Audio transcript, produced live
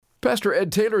Pastor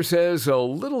Ed Taylor says a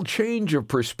little change of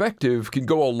perspective can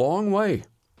go a long way.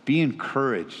 Be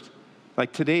encouraged.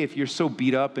 Like today, if you're so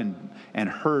beat up and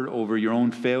hurt over your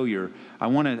own failure, I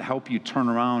want to help you turn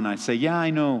around. I say, yeah, I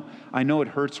know it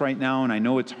hurts right now, and I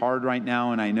know it's hard right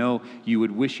now, and I know you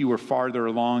would wish you were farther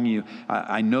along.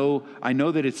 I know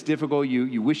that it's difficult.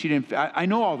 You wish you didn't. I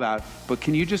know all that, but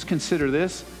can you just consider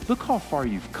this? Look how far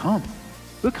you've come.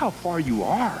 Look how far you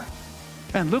are.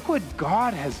 And look what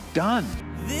God has done.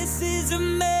 This is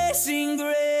amazing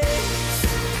grace.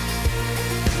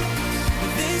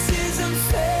 This is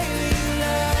unfailing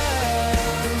love.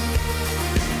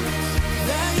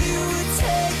 That you would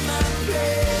take my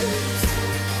place.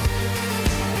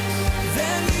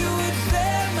 That you would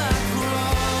bear my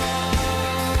cross.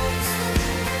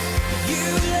 You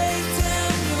laid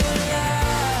down your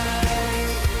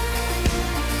life.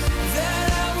 That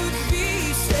I would be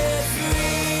set free.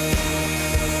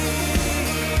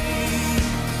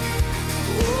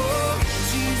 Oh,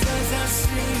 Jesus, I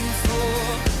sing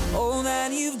for all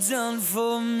that you've done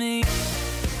for me.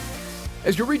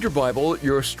 As you read your Bible,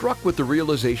 you're struck with the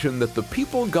realization that the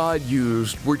people God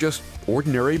used were just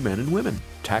ordinary men and women,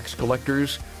 tax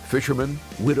collectors, fishermen,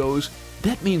 widows.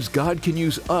 That means God can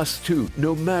use us too,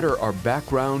 no matter our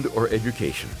background or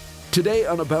education. Today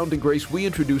on Abounding Grace, we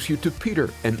introduce you to Peter,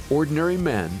 an ordinary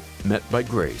man met by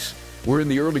grace. We're in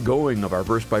the early going of our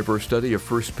verse-by-verse study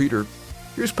of 1 Peter.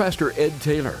 Here's Pastor Ed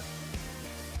Taylor.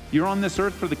 You're on this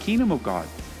earth for the kingdom of God.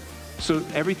 So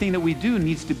everything that we do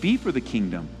needs to be for the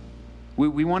kingdom.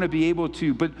 We want to be able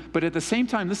to, but at the same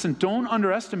time, listen, don't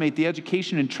underestimate the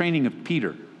education and training of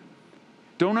Peter.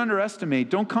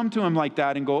 Don't come to him like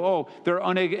that and go, oh, they're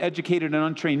uneducated and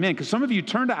untrained men. Because some of you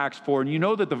turn to Acts 4 and you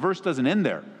know that the verse doesn't end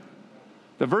there.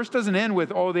 The verse doesn't end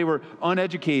with, oh, they were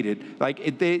uneducated.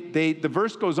 The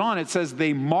verse goes on, it says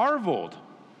they marveled.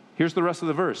 Here's the rest of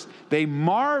the verse. They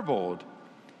marveled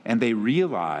and they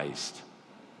realized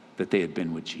that they had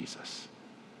been with Jesus.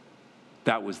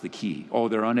 That was the key. Oh,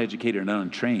 they're uneducated and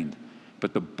untrained.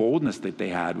 But the boldness that they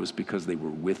had was because they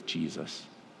were with Jesus.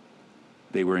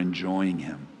 They were enjoying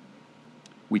him.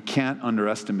 We can't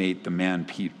underestimate the man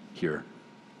Pete here,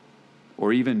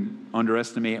 or even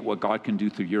underestimate what God can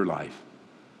do through your life.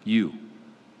 You,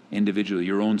 individually,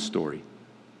 your own story.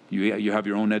 You have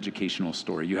your own educational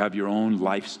story. You have your own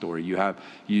life story.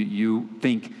 You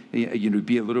think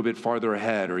be a little bit farther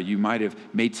ahead, or you might have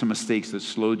made some mistakes that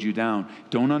slowed you down.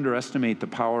 Don't underestimate the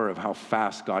power of how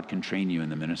fast God can train you in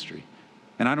the ministry.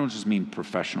 And I don't just mean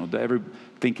professional.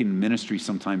 Think in ministry,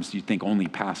 sometimes you think only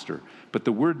pastor. But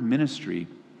the word ministry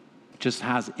just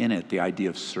has in it the idea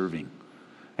of serving.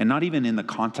 And not even in the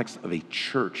context of a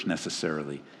church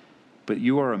necessarily. But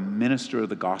you are a minister of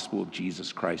the gospel of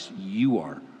Jesus Christ. You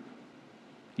are.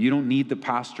 You don't need the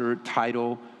pastor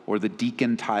title or the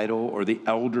deacon title or the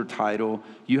elder title.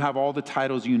 You have all the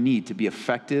titles you need to be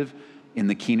effective in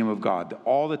the kingdom of God.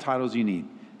 All the titles you need.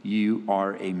 You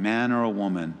are a man or a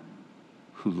woman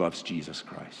who loves Jesus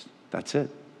Christ. That's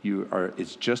it.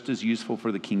 It's just as useful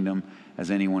for the kingdom as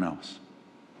anyone else.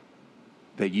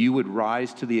 That you would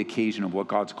rise to the occasion of what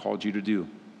God's called you to do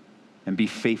and be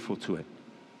faithful to it.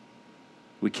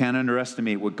 We can't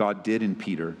underestimate what God did in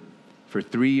Peter for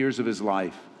 3 years of his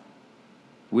life.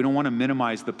 We don't want to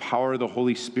minimize the power of the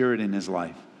Holy Spirit in his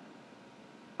life.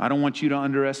 I don't want you to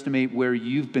underestimate where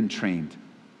you've been trained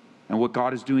and what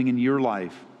God is doing in your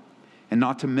life, and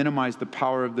not to minimize the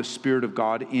power of the Spirit of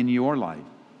God in your life.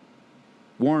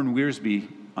 Warren Wiersbe,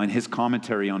 on his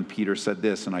commentary on Peter, said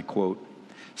this, and I quote,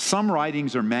 "Some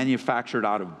writings are manufactured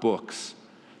out of books,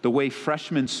 the way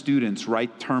freshman students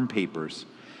write term papers.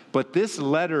 But this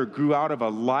letter grew out of a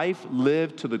life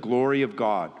lived to the glory of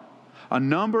God. A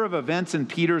number of events in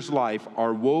Peter's life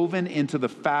are woven into the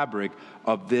fabric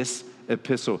of this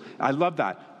epistle." I love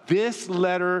that. This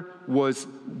letter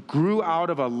grew out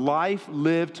of a life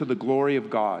lived to the glory of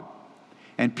God.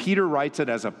 And Peter writes it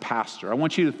as a pastor. I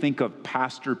want you to think of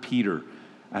Pastor Peter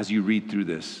as you read through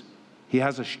this. He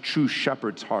has a true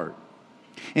shepherd's heart.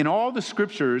 In all the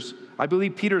scriptures, I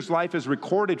believe Peter's life is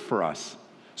recorded for us,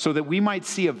 so that we might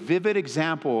see a vivid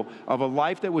example of a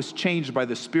life that was changed by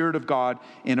the Spirit of God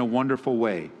in a wonderful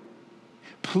way.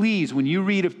 Please, when you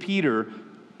read of Peter,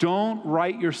 don't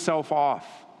write yourself off.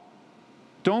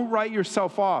 Don't write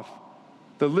yourself off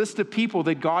the list of people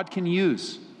that God can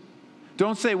use.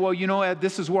 Don't say, well, Ed,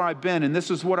 this is where I've been, and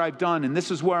this is what I've done, and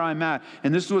this is where I'm at,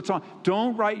 and this is what's on.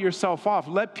 Don't write yourself off.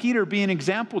 Let Peter be an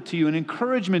example to you, an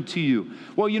encouragement to you.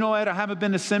 Well, Ed, I haven't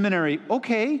been to seminary.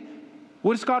 Okay.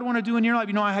 What does God want to do in your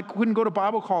life? I couldn't go to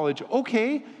Bible college.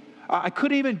 Okay. I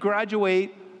couldn't even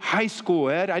graduate high school,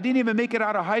 Ed. I didn't even make it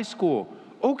out of high school.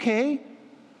 Okay.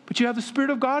 But you have the Spirit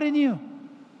of God in you.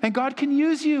 And God can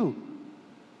use you.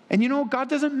 And you know, God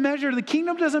doesn't measure, the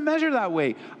kingdom doesn't measure that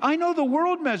way. I know the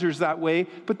world measures that way,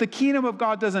 but the kingdom of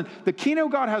God doesn't. The kingdom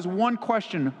of God has one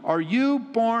question: are you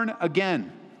born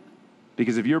again?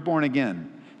 Because if you're born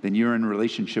again, then you're in a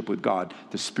relationship with God.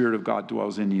 The Spirit of God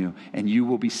dwells in you, and you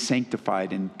will be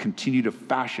sanctified and continue to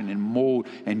fashion and mold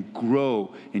and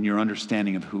grow in your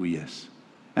understanding of who He is.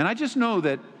 And I just know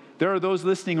that there are those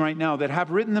listening right now that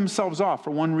have written themselves off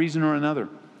for one reason or another.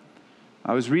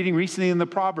 I was reading recently in the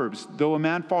Proverbs, though a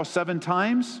man falls 7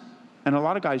 times, and a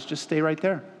lot of guys just stay right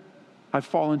there. I've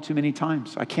fallen too many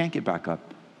times. I can't get back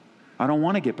up. I don't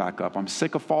want to get back up. I'm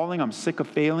sick of falling. I'm sick of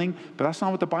failing. But that's not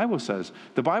what the Bible says.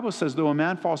 The Bible says, though a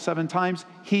man falls 7 times,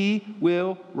 he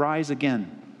will rise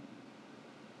again.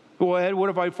 Well, Ed,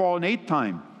 what if I fall an 8th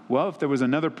time? Well, if there was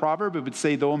another proverb, it would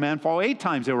say, though a man fall 8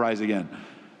 times, he'll rise again.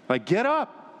 Like, get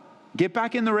up. Get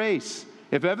back in the race.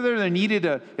 If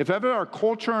ever our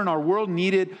culture and our world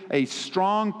needed a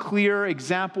strong, clear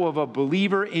example of a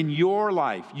believer in your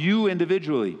life, you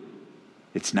individually,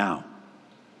 it's now.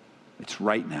 It's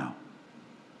right now.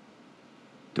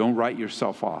 Don't write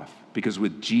yourself off, because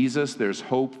with Jesus, there's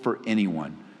hope for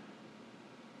anyone.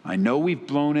 I know we've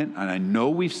blown it, and I know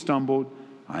we've stumbled.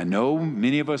 I know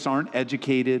many of us aren't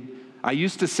educated. I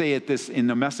used to say in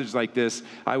a message like this,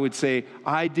 I would say,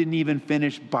 I didn't even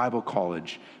finish Bible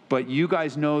college. But you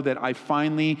guys know that I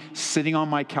finally, sitting on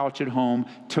my couch at home,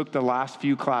 took the last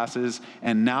few classes,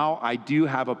 and now I do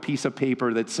have a piece of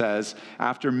paper that says,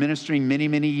 after ministering many,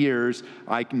 many years,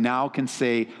 I now can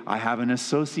say I have an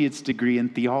associate's degree in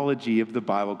theology of the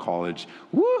Bible college.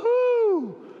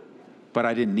 Woohoo! But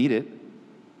I didn't need it.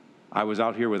 I was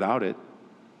out here without it.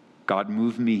 God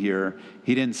moved me here.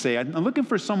 He didn't say, I'm looking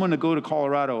for someone to go to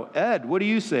Colorado. Ed, what do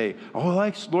you say?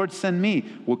 Oh, Lord, send me.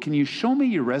 Well, can you show me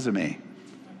your resume?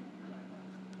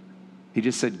 He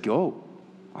just said, go.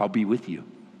 I'll be with you.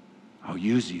 I'll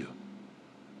use you.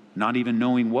 Not even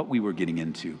knowing what we were getting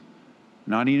into.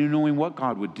 Not even knowing what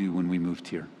God would do when we moved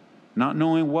here. Not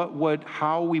knowing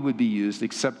how we would be used,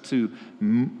 except to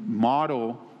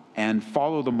model and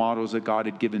follow the models that God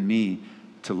had given me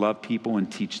to love people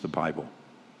and teach the Bible.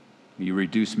 You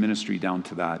reduce ministry down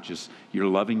to that. Just you're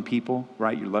loving people,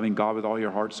 right? You're loving God with all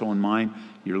your heart, soul, and mind.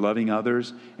 You're loving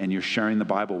others, and you're sharing the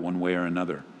Bible one way or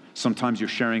another. Sometimes you're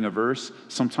sharing a verse.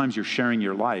 Sometimes you're sharing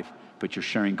your life, but you're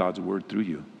sharing God's word through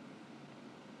you.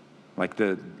 Like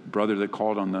the brother that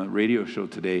called on the radio show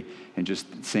today and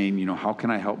just saying, how can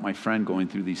I help my friend going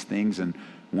through these things? And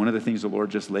one of the things the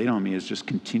Lord just laid on me is just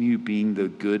continue being the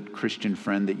good Christian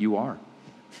friend that you are.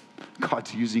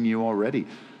 God's using you already.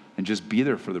 And just be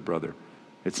there for the brother.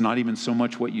 It's not even so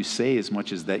much what you say as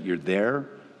much as that you're there,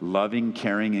 loving,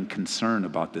 caring, and concerned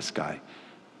about this guy.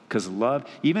 Because love,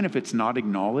 even if it's not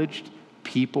acknowledged,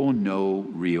 people know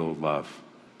real love.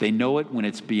 They know it when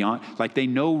it's beyond, like they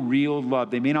know real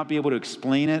love. They may not be able to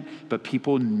explain it, but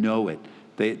people know it.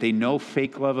 They know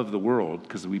fake love of the world,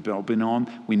 because we've all been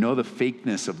on, we know the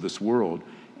fakeness of this world,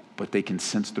 but they can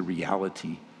sense the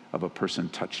reality of a person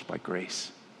touched by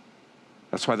grace.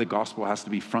 That's why the gospel has to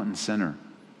be front and center.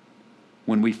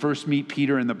 When we first meet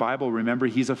Peter in the Bible, remember,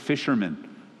 he's a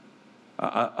fisherman,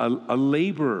 a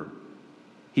laborer.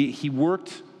 He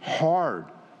worked hard.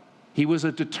 He was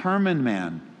a determined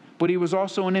man, but he was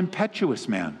also an impetuous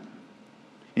man.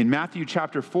 In Matthew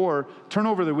chapter 4, turn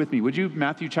over there with me, would you?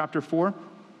 Matthew chapter 4.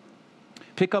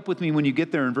 Pick up with me when you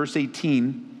get there in verse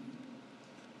 18.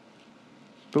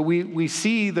 But we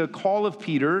see the call of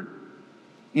Peter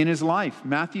in his life.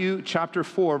 Matthew chapter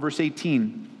 4, verse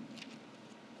 18,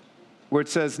 where it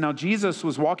says, now Jesus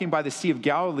was walking by the Sea of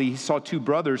Galilee. He saw 2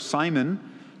 brothers, Simon,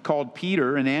 called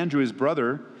Peter, and Andrew, his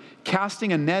brother,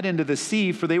 casting a net into the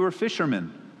sea, for they were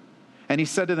fishermen. And he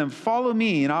said to them, follow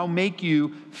me, and I'll make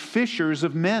you fishers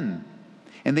of men.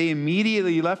 And they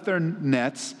immediately left their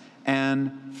nets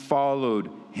and followed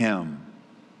him.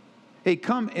 Hey,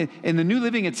 come, in the New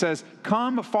Living it says,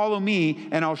 come follow me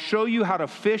and I'll show you how to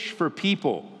fish for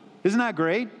people. Isn't that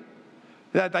great?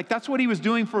 That's what he was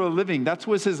doing for a living. That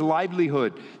was his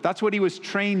livelihood. That's what he was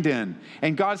trained in.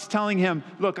 And God's telling him,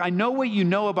 look, I know what you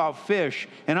know about fish,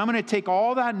 and I'm going to take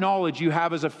all that knowledge you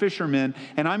have as a fisherman,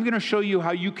 and I'm going to show you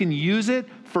how you can use it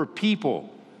for people.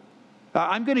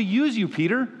 I'm going to use you,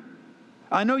 Peter.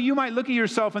 I know you might look at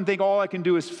yourself and think all I can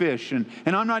do is fish, and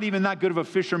I'm not even that good of a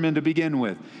fisherman to begin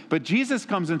with. But Jesus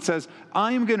comes and says,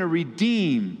 I am going to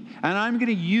redeem, and I'm going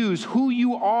to use who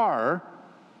you are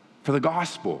for the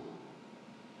gospel.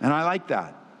 And I like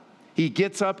that. He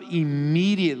gets up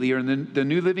immediately, or in the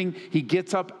New Living, he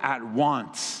gets up at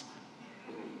once.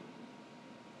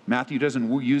 Matthew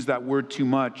doesn't use that word too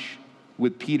much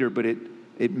with Peter, but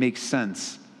it makes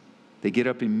sense. They get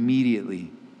up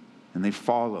immediately. And they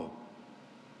follow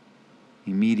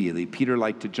immediately. Peter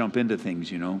liked to jump into things,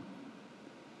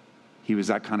 He was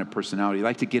that kind of personality. He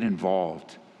liked to get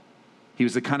involved. He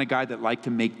was the kind of guy that liked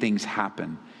to make things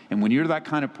happen. And when you're that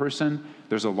kind of person,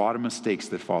 there's a lot of mistakes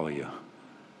that follow you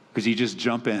because you just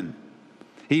jump in.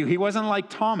 He wasn't like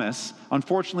Thomas.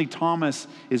 Unfortunately, Thomas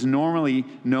is normally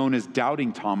known as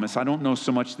Doubting Thomas. I don't know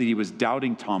so much that he was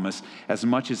doubting Thomas as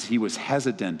much as he was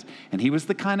hesitant. And he was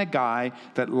the kind of guy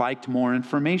that liked more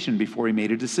information before he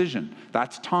made a decision.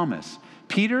 That's Thomas.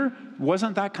 Peter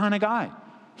wasn't that kind of guy.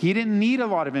 He didn't need a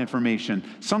lot of information.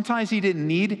 Sometimes he didn't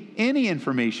need any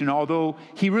information, although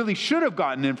he really should have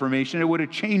gotten information. It would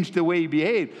have changed the way he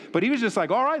behaved. But he was just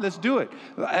like, all right, let's do it.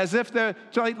 As if they're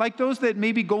like those that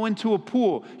maybe go into a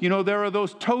pool. There are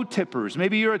those toe tippers.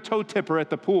 Maybe you're a toe tipper at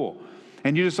the pool.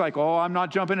 And you're just like, oh, I'm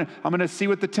not jumping in. I'm going to see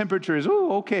what the temperature is.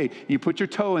 Oh, okay. You put your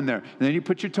toe in there. And then you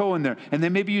put your toe in there. And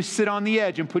then maybe you sit on the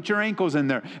edge and put your ankles in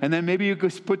there. And then maybe you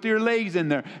put your legs in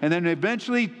there. And then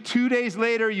eventually, 2 days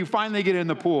later, you finally get in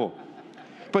the pool.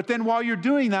 But then while you're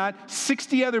doing that,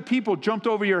 60 other people jumped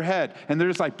over your head. And they're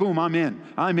just like, boom, I'm in.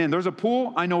 I'm in. There's a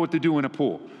pool. I know what to do in a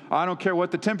pool. I don't care what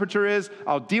the temperature is.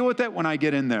 I'll deal with it when I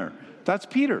get in there. That's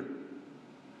Peter.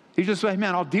 He's just like,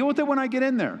 man, I'll deal with it when I get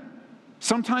in there.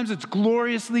 Sometimes it's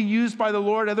gloriously used by the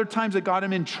Lord. Other times it got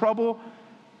him in trouble.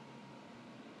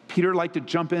 Peter liked to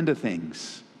jump into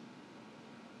things.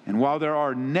 And while there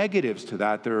are negatives to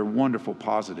that, there are wonderful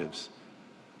positives.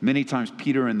 Many times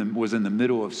Peter was in the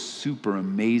middle of super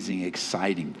amazing,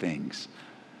 exciting things.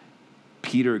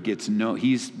 Peter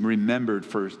he's remembered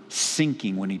for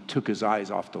sinking when he took his eyes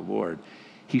off the Lord.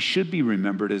 He should be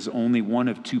remembered as only one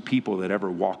of 2 people that ever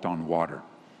walked on water.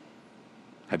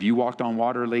 Have you walked on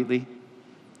water lately?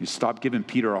 You stop giving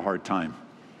Peter a hard time.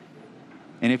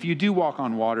 And if you do walk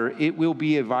on water, it will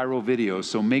be a viral video,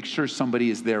 so make sure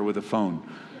somebody is there with a phone.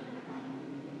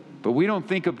 But we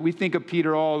think of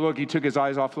Peter, oh, look, he took his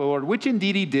eyes off the Lord, which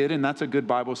indeed he did, and that's a good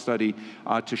Bible study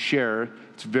to share.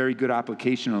 It's very good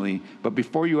applicationally. But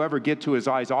before you ever get to his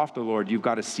eyes off the Lord, you've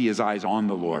got to see his eyes on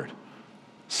the Lord,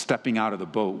 stepping out of the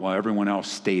boat while everyone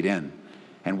else stayed in.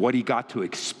 And what he got to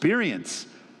experience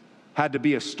had to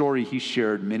be a story he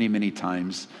shared many, many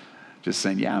times. Just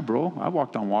saying, yeah, bro, I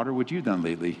walked on water. What you done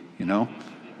lately?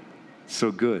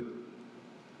 So good.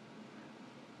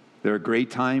 There are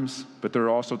great times, but there are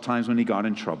also times when he got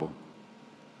in trouble,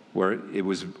 where it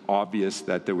was obvious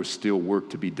that there was still work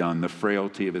to be done, the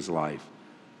frailty of his life.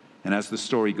 And as the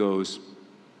story goes,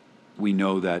 we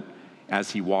know that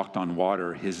as he walked on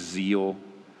water, his zeal,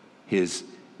 his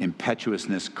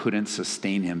impetuousness couldn't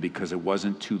sustain him because it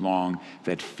wasn't too long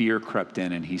that fear crept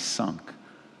in and he sunk.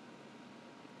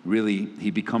 Really,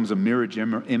 he becomes a mirror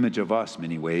image of us in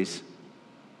many ways,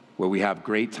 where we have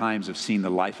great times of seeing the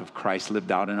life of Christ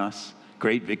lived out in us,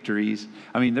 great victories.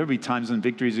 I mean, there'll be times in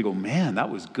victories you go, man, that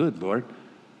was good, Lord.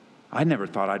 I never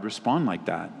thought I'd respond like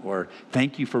that. Or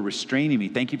thank you for restraining me.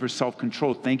 Thank you for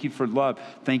self-control. Thank you for love.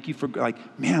 Thank you for,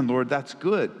 man, Lord, that's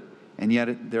good. And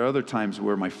yet there are other times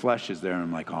where my flesh is there and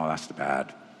I'm like, oh, that's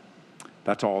bad.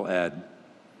 That's all Ed.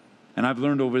 And I've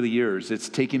learned over the years, it's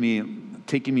taken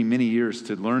me many years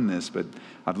to learn this, but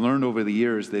I've learned over the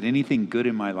years that anything good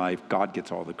in my life, God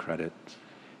gets all the credit.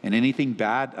 And anything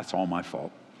bad, that's all my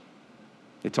fault.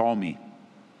 It's all me.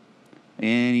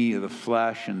 Any of the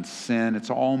flesh and sin, it's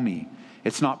all me.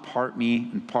 It's not part me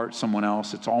and part someone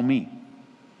else. It's all me.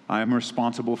 I am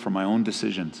responsible for my own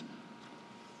decisions.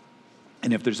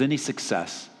 And if there's any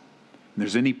success, and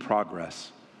there's any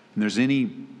progress, and there's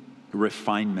any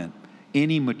refinement,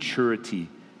 any maturity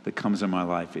that comes in my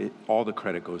life, all the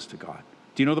credit goes to God.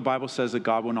 Do you know the Bible says that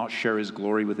God will not share his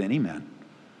glory with any man?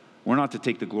 We're not to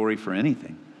take the glory for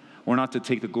anything. We're not to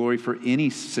take the glory for any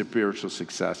spiritual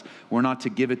success. We're not to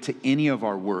give it to any of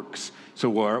our works. So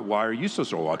why are you so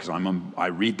strong? Well, because I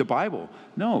read the Bible.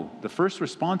 No, the first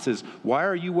response is, why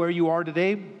are you where you are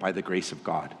today? By the grace of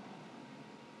God.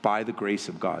 By the grace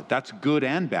of God. That's good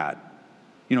and bad.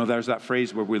 There's that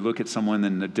phrase where we look at someone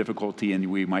in the difficulty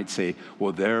and we might say,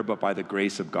 well, there, but by the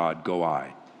grace of God, go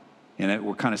I. And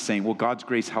we're kind of saying, well, God's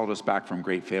grace held us back from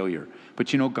great failure. But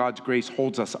God's grace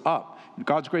holds us up.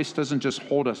 God's grace doesn't just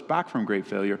hold us back from great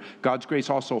failure. God's grace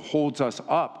also holds us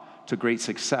up to great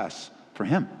success for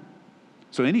him.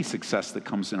 So any success that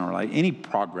comes in our life, any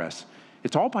progress,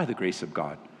 it's all by the grace of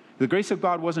God. The grace of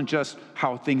God wasn't just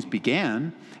how things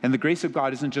began, and the grace of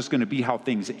God isn't just going to be how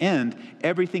things end.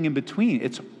 Everything in between,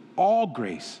 it's all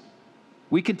grace.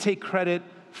 We can take credit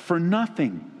for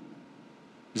nothing.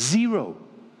 Zero.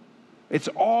 It's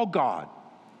all God.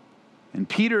 And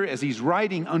Peter, as he's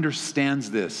writing,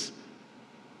 understands this.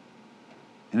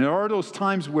 And there are those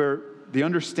times where the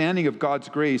understanding of God's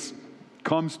grace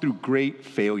comes through great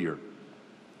failure.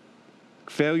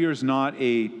 Failure is not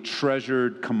a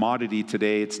treasured commodity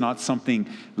today. It's not something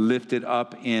lifted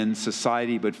up in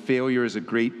society, but failure is a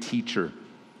great teacher.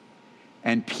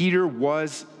 And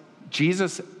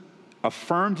Jesus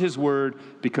affirmed his word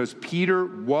because Peter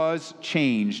was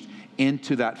changed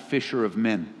into that fisher of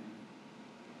men.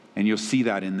 And you'll see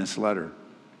that in this letter.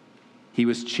 He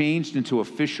was changed into a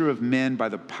fisher of men by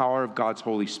the power of God's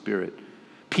Holy Spirit.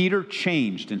 Peter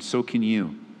changed, and so can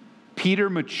you. Peter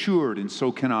matured, and so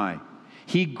can I.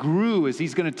 He grew, as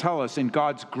he's going to tell us, in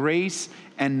God's grace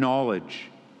and knowledge.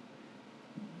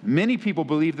 Many people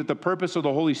believe that the purpose of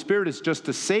the Holy Spirit is just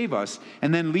to save us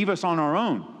and then leave us on our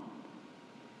own.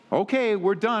 Okay,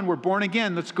 we're done. We're born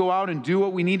again. Let's go out and do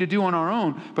what we need to do on our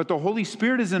own. But the Holy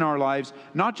Spirit is in our lives,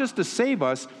 not just to save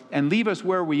us and leave us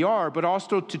where we are, but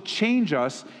also to change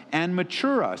us and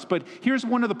mature us. But here's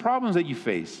one of the problems that you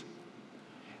face.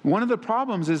 One of the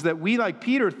problems is that we, like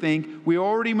Peter, think we're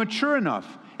already mature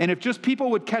enough. And if just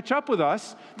people would catch up with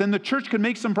us, then the church could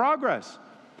make some progress.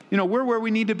 We're where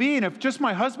we need to be. And if just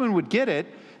my husband would get it,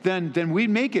 then we'd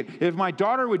make it. If my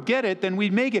daughter would get it, then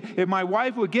we'd make it. If my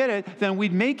wife would get it, then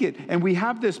we'd make it. And we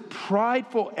have this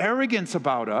prideful arrogance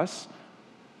about us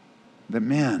that,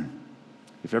 man,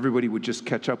 if everybody would just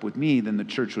catch up with me, then the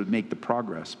church would make the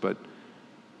progress. But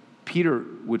Peter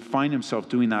would find himself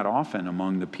doing that often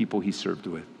among the people he served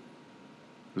with.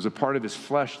 It was a part of his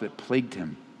flesh that plagued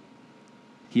him.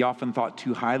 He often thought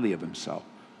too highly of himself.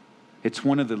 It's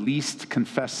one of the least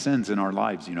confessed sins in our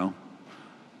lives,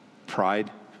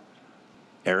 Pride,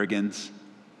 arrogance,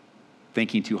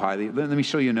 thinking too highly. Let me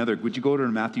show you another. Would you go to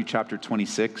Matthew chapter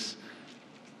 26?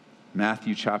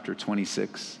 Matthew chapter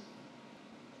 26.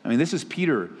 This is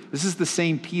Peter. This is the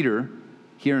same Peter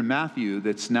here in Matthew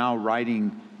that's now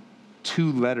writing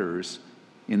 2 letters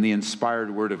in the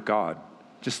inspired word of God.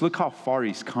 Just look how far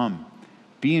he's come.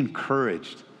 Be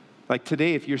encouraged. Like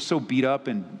today, if you're so beat up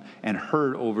and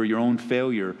hurt over your own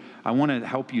failure, I want to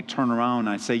help you turn around.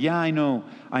 I say, yeah, I know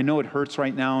it hurts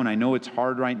right now, and I know it's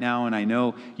hard right now, and I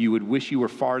know you would wish you were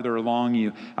farther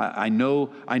along. I know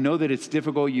that it's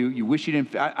difficult. You wish you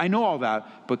didn't. I know all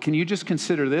that, but can you just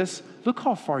consider this? Look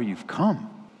how far you've come.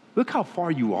 Look how far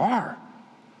you are,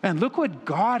 and look what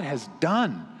God has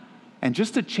done. And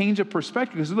just to change a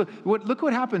perspective, because look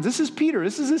what happens. This is Peter.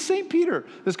 This is the same Peter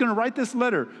that's going to write this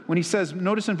letter when he says,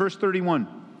 notice in verse 31,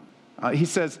 he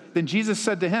says, then Jesus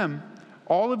said to him,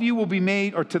 all of you will be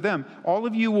made, or to them, all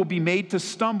of you will be made to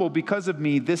stumble because of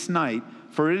me this night,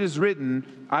 for it is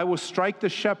written, I will strike the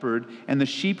shepherd, and the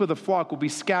sheep of the flock will be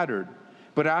scattered.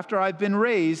 But after I've been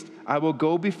raised, I will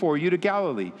go before you to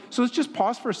Galilee. So let's just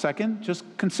pause for a second. Just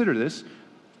consider this.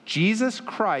 Jesus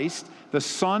Christ, the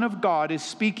Son of God, is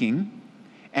speaking,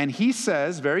 and he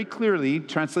says very clearly,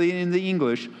 translated in the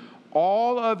English,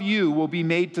 all of you will be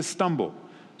made to stumble.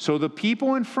 So the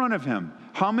people in front of him,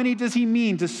 how many does he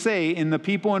mean to say in the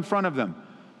people in front of them?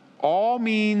 All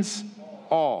means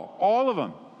all of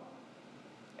them.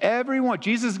 Everyone.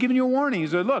 Jesus is giving you a warning. He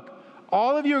said, look,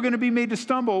 all of you are going to be made to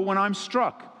stumble when I'm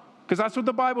struck, because that's what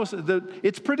the Bible says.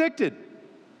 It's predicted.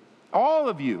 All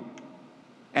of you.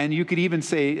 And you could even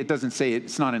say, it doesn't say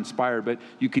it's not inspired, but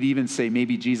you could even say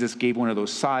maybe Jesus gave one of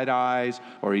those side eyes,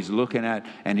 or he's looking at,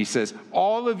 and he says,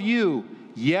 all of you,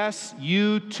 yes,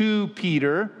 you too,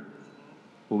 Peter,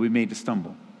 will be made to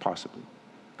stumble, possibly.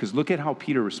 Because look at how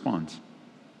Peter responds.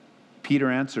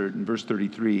 Peter answered in verse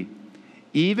 33,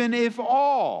 even if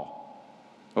all.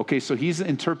 Okay, so he's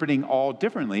interpreting all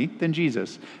differently than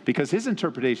Jesus, because his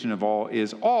interpretation of all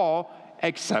is all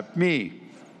except me.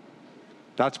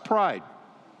 That's pride.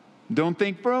 Don't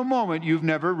think for a moment you've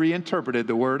never reinterpreted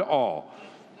the word all.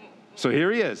 So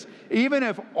here he is. Even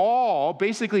if all,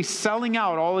 basically selling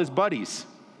out all his buddies,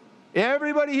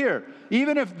 everybody here,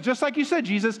 even if, just like you said,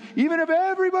 Jesus, even if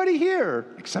everybody here,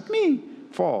 except me,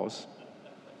 falls,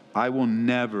 I will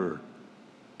never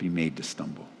be made to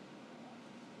stumble.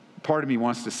 Part of me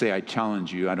wants to say, I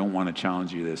challenge you. I don't want to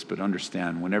challenge you this, but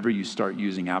understand, whenever you start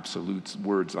using absolute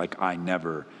words like I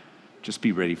never, just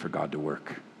be ready for God to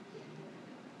work.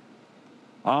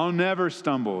 I'll never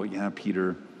stumble. Yeah,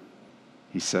 Peter,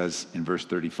 he says in verse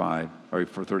 35, or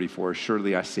for 34,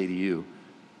 surely I say to you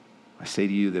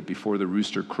that before the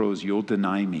rooster crows, you'll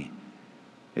deny me.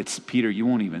 It's Peter, you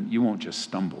won't just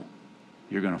stumble.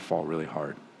 You're going to fall really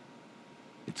hard.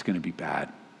 It's going to be bad.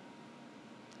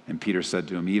 And Peter said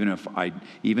to him, even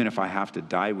if I have to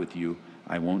die with you,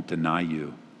 I won't deny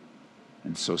you.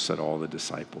 And so said all the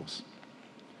disciples.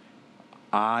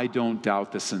 I don't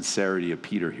doubt the sincerity of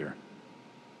Peter here.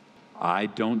 I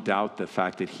don't doubt the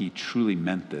fact that he truly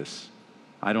meant this.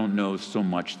 I don't know so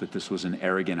much that this was an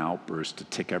arrogant outburst to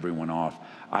tick everyone off.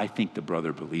 I think the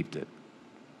brother believed it.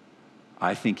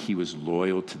 I think he was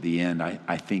loyal to the end.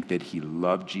 I think that he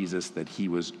loved Jesus, that he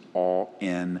was all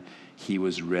in. He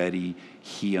was ready.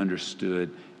 He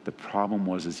understood. The problem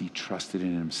was he trusted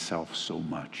in himself so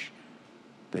much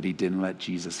that he didn't let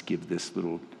Jesus give this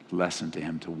little lesson to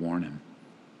him to warn him.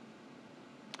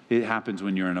 It happens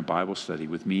when you're in a Bible study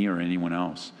with me or anyone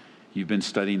else. You've been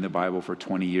studying the Bible for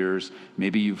 20 years.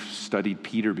 Maybe you've studied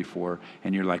Peter before,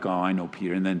 and you're like, oh, I know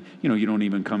Peter. And then, you don't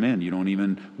even come in. You don't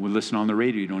even listen on the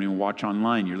radio. You don't even watch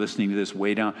online. You're listening to this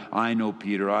way down. I know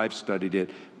Peter. I've studied it.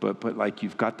 But like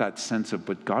you've got that sense of,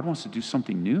 but God wants to do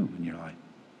something new in your life.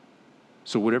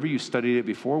 So whatever you studied it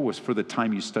before was for the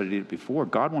time you studied it before.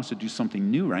 God wants to do something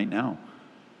new right now.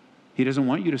 He doesn't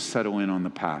want you to settle in on the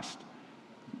past.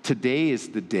 Today is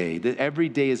the day. Every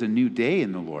day is a new day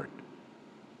in the Lord.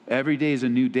 Every day is a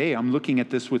new day. I'm looking at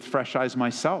this with fresh eyes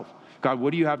myself. God,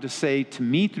 what do you have to say to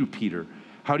me through Peter?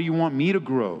 How do you want me to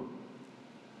grow?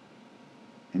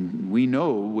 And we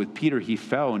know with Peter, he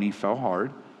fell and he fell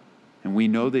hard. And we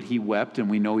know that he wept, and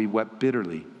we know he wept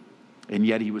bitterly. And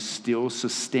yet he was still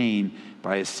sustained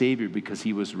by a Savior because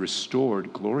he was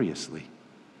restored gloriously.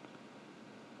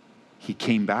 He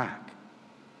came back.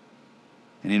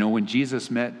 And when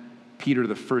Jesus met Peter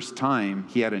the first time,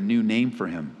 he had a new name for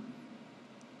him.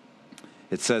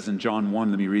 It says in John 1,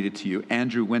 let me read it to you.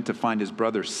 Andrew went to find his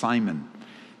brother Simon.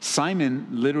 Simon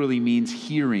literally means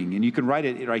hearing. And you can write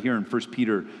it right here in 1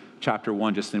 Peter chapter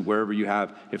 1, just in wherever you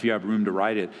have, if you have room to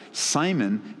write it.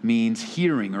 Simon means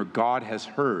hearing, or God has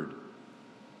heard.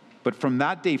 But from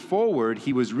that day forward,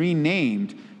 he was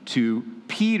renamed to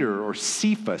Peter, or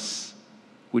Cephas,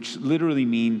 which literally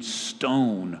means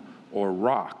stone or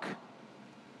rock.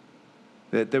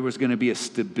 That there was going to be a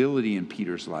stability in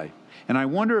Peter's life. And I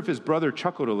wonder if his brother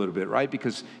chuckled a little bit, right?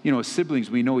 Because, as siblings,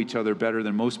 we know each other better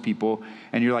than most people.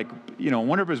 And you're like, I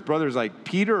wonder if his brother's like,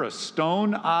 Peter, a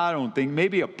stone? I don't think.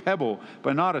 Maybe a pebble,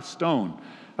 but not a stone.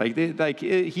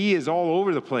 He is all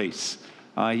over the place.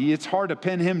 It's hard to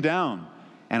pin him down.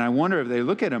 And I wonder if they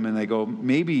look at him and they go,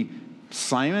 maybe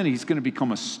Simon, he's going to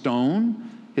become a stone.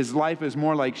 His life is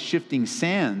more like shifting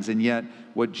sands. And yet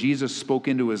what Jesus spoke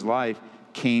into his life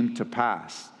came to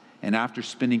pass. And after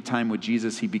spending time with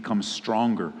Jesus, he becomes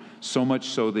stronger, so much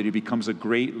so that he becomes a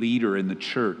great leader in the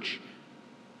church.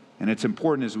 And it's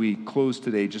important as we close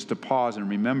today just to pause and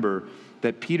remember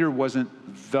that Peter wasn't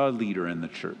the leader in the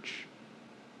church.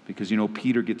 Because,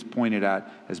 Peter gets pointed at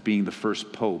as being the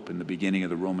first pope in the beginning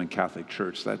of the Roman Catholic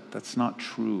Church. That's not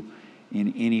true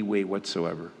in any way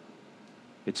whatsoever.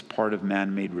 It's part of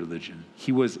man-made religion.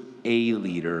 He was a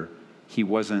leader. He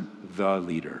wasn't the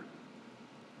leader.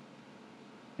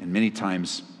 And many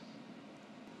times,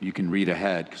 you can read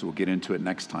ahead because we'll get into it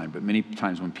next time, but many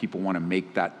times when people want to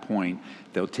make that point,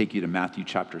 they'll take you to Matthew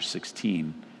chapter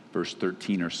 16, verse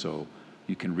 13 or so.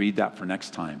 You can read that for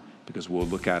next time because we'll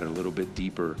look at it a little bit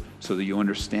deeper so that you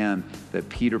understand that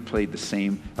Peter played a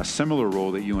similar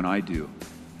role that you and I do,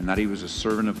 and that he was a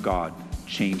servant of God,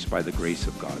 changed by the grace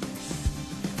of God.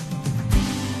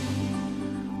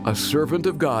 A servant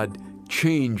of God,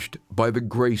 changed by the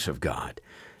grace of God.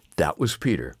 That was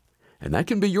Peter. And that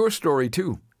can be your story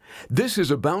too. This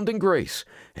is Abounding Grace.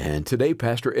 And today,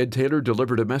 Pastor Ed Taylor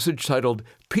delivered a message titled,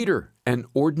 Peter, an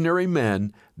Ordinary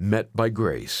Man Met by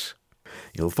Grace.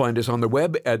 You'll find us on the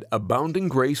web at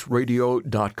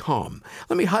aboundinggraceradio.com.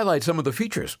 Let me highlight some of the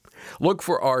features. Look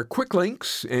for our quick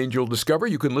links, and you'll discover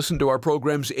you can listen to our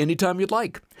programs anytime you'd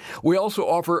like. We also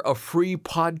offer a free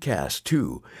podcast,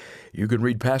 too. You can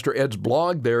read Pastor Ed's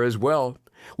blog there as well.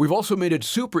 We've also made it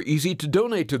super easy to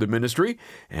donate to the ministry,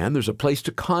 and there's a place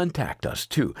to contact us,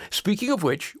 too. Speaking of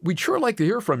which, we'd sure like to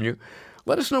hear from you.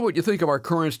 Let us know what you think of our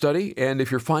current study and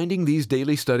if you're finding these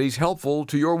daily studies helpful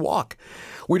to your walk.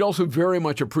 We'd also very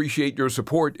much appreciate your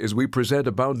support as we present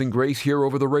Abounding Grace here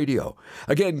over the radio.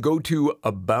 Again, go to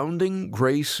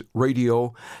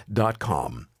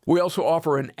aboundinggraceradio.com. We also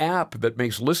offer an app that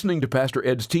makes listening to Pastor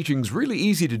Ed's teachings really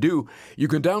easy to do. You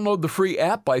can download the free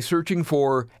app by searching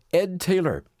for Ed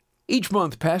Taylor. Each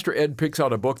month, Pastor Ed picks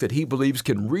out a book that he believes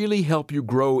can really help you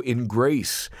grow in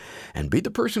grace and be the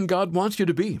person God wants you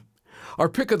to be. Our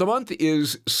pick of the month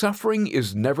is Suffering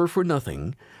is Never for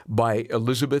Nothing by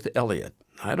Elisabeth Elliot.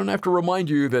 I don't have to remind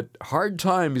you that hard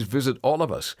times visit all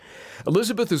of us.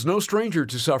 Elisabeth is no stranger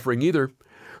to suffering either.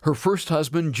 Her first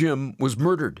husband, Jim, was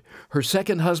murdered. Her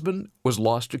second husband was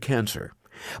lost to cancer.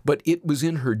 But it was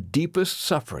in her deepest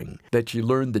suffering that she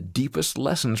learned the deepest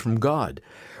lessons from God.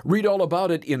 Read all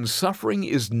about it in Suffering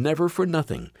is Never for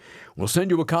Nothing. We'll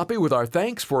send you a copy with our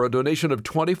thanks for a donation of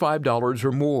 $25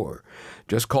 or more.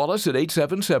 Just call us at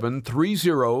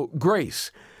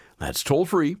 877-30-GRACE. That's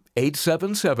toll-free,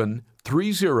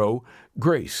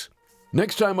 877-30-GRACE.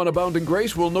 Next time on Abounding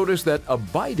Grace, we'll notice that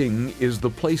abiding is the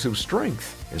place of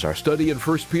strength, as our study in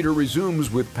 1 Peter resumes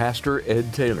with Pastor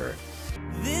Ed Taylor.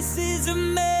 This is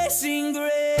amazing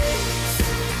grace.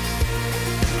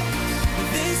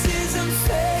 This is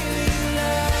unfailing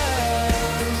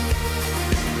love.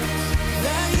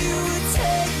 That you would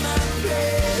take my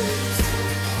place.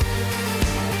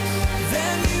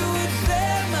 That you would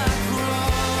bear my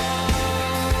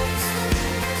cross.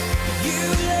 You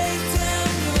laid down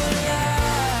your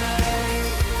life.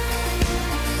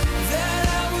 That I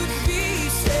would be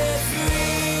set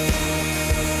free.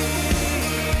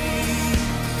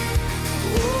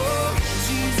 Oh,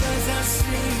 Jesus, I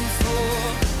sing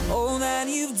for all that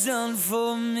you've done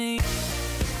for me.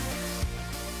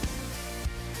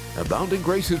 Abounding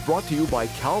Grace is brought to you by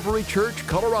Calvary Church,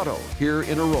 Colorado, here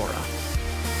in Aurora.